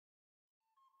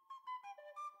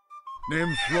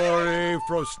Nymphlory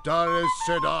frostalis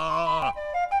seda.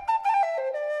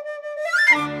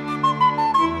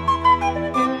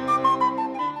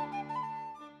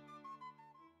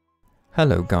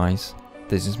 Hello guys,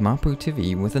 this is Mapu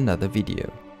TV with another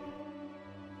video.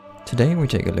 Today we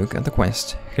take a look at the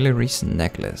quest Hilary's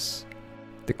Necklace.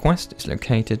 The quest is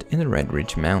located in the Red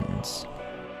Ridge Mountains.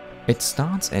 It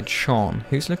starts at Challange,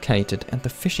 who's located at the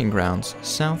fishing grounds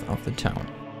south of the town.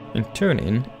 And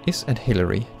turn-in is at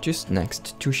Hilary, just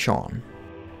next to Challange.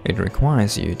 It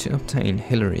requires you to obtain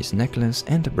Hilary's necklace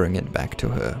and bring it back to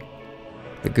her.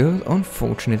 The girl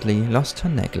unfortunately lost her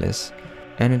necklace,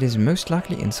 and it is most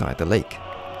likely inside the lake.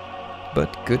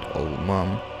 But good old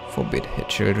mom forbid her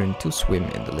children to swim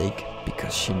in the lake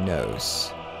because she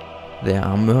knows there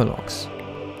are murlocs.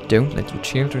 Don't let your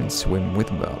children swim with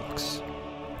murlocs.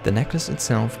 The necklace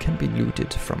itself can be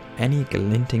looted from any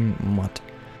glinting mud.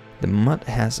 The mud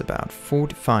has about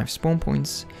 45 spawn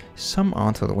points. Some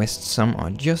are to the west, some are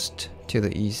just to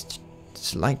the east,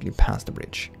 slightly past the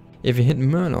bridge. If you hit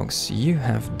murlocs, you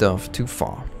have dove too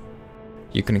far.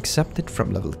 You can accept it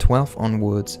from level 12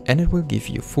 onwards, and it will give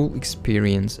you full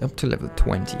experience up to level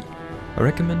 20. A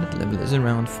recommended level is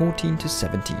around 14 to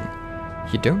 17.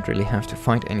 You don't really have to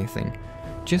fight anything.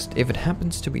 Just if it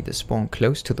happens to be the spawn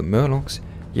close to the murlocs,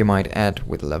 you might add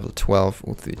with level 12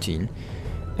 or 13,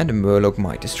 and a murloc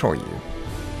might destroy you.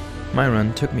 My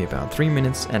run took me about 3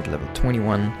 minutes at level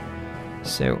 21,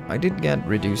 so I did get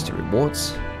reduced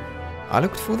rewards. I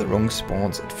looked for the wrong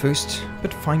spawns at first,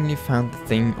 but finally found the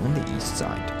thing on the east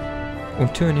side.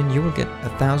 On turn-in you will get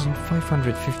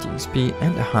 1550 XP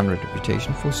and 100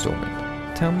 reputation for storming.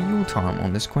 Tell me your time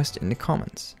on this quest in the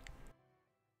comments.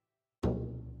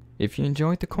 If you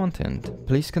enjoyed the content,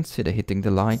 please consider hitting the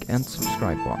like and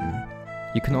subscribe button.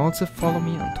 You can also follow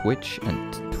me on Twitch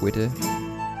and Twitter.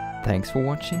 Thanks for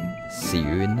watching, see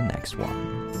you in the next one.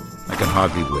 I can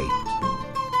hardly wait.